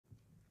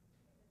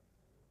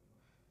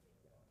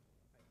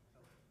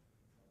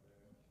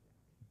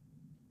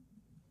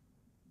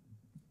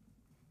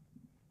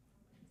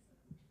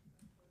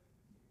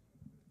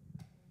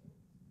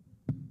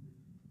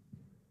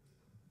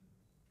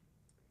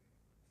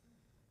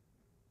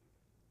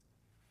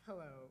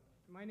Hello,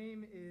 my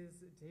name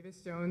is Davis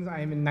Jones. I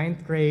am in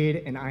 9th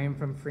grade and I am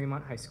from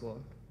Fremont High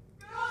School.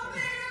 Go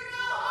big or go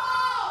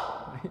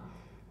home!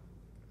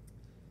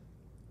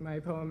 My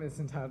poem is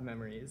entitled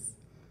Memories.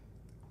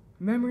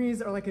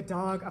 Memories are like a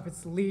dog off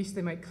its leash.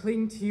 They might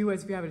cling to you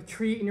as if you have a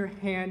treat in your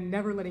hand,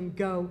 never letting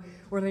go,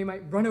 or they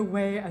might run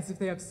away as if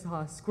they have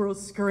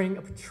squirrels scurrying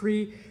up a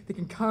tree. They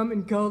can come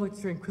and go like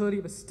the tranquility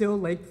of a still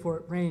lake before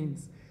it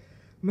rains.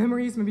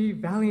 Memories may be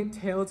valiant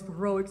tales of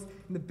heroics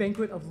in the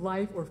banquet of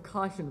life or of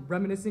caution,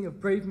 reminiscing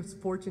of brave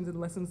misfortunes and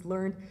lessons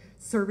learned,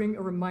 serving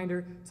a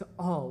reminder to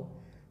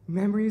all.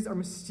 Memories are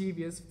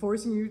mischievous,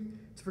 forcing you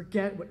to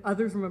forget what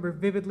others remember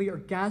vividly or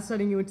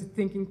gaslighting you into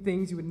thinking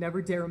things you would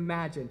never dare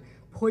imagine,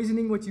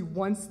 poisoning what you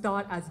once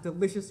thought as a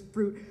delicious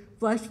fruit,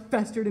 flesh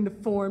festered and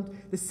deformed,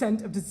 the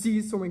scent of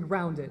disease swarming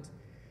round it.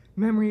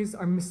 Memories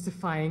are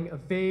mystifying, a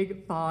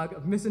vague fog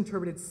of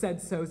misinterpreted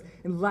said-sos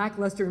and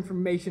lackluster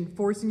information,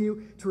 forcing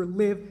you to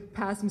relive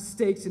past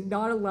mistakes and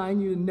not allowing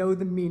you to know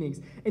the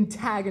meanings,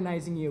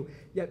 antagonizing you,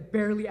 yet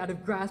barely out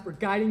of grasp, or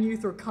guiding you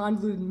through a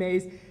convoluted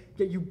maze,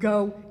 yet you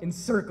go in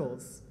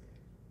circles.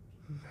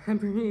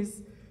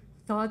 Memories,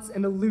 thoughts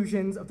and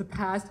illusions of the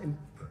past and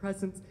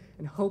present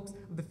and hopes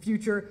of the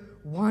future,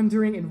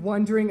 wandering and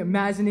wondering,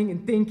 imagining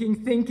and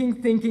thinking.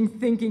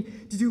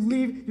 Did you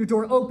leave your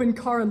door open,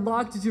 car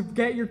unlocked? Did you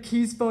forget your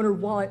keys, phone, or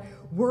wallet?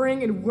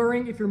 Worrying and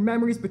worrying if your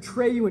memories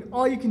betray you and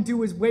all you can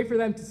do is wait for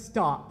them to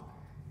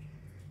stop.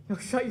 Now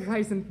shut your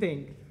eyes and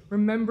think.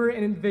 Remember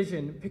and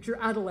envision. Picture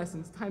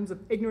adolescence, times of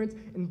ignorance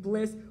and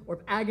bliss, or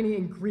of agony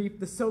and grief,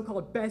 the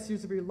so-called best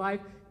years of your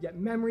life, yet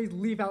memories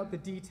leave out the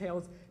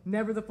details,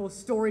 never the full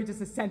story, just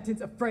a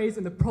sentence, a phrase,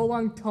 and the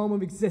prolonged tome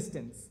of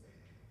existence.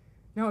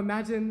 Now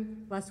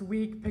imagine last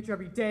week, picture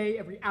every day,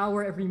 every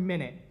hour, every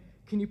minute.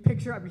 Can you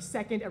picture every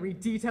second, every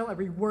detail,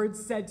 every word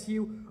said to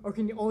you, or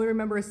can you only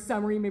remember a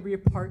summary, maybe a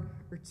part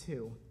or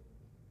two?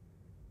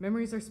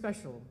 Memories are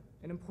special,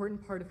 an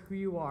important part of who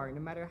you are,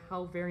 no matter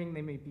how varying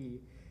they may be.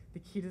 The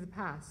key to the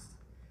past,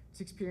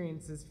 to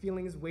experiences,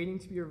 feelings waiting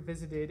to be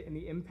revisited, and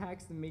the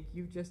impacts that make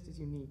you just as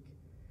unique.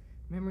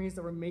 Memories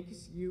that will make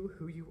you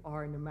who you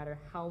are, no matter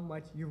how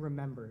much you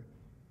remember.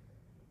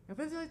 Now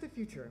visualize the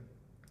future.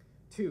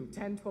 2,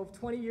 10, 12,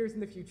 20 years in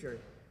the future.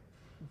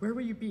 Where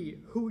will you be?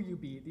 Who will you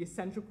be? The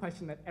essential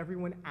question that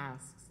everyone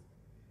asks.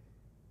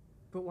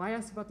 But why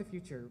ask about the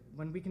future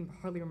when we can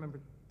hardly remember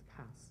the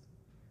past?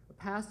 A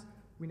past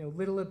we know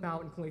little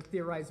about and can only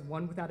theorize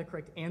one without a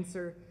correct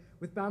answer.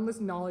 With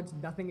boundless knowledge,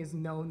 nothing is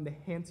known, the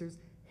answers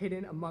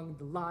hidden among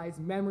the lies,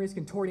 memories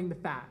contorting the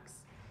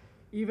facts.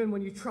 Even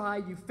when you try,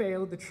 you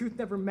fail, the truth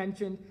never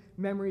mentioned,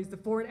 memories, the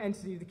foreign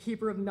entity, the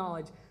keeper of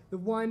knowledge, the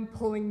one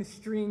pulling the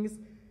strings.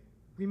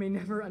 We may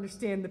never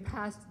understand the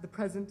past, the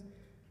present,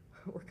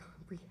 or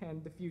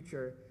comprehend the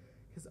future,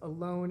 because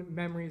alone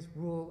memories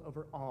rule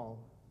over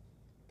all.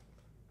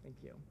 Thank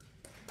you.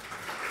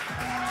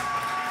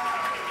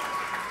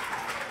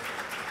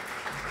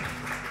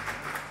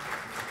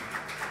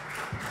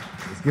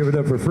 Let's give it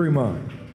up for Fremont.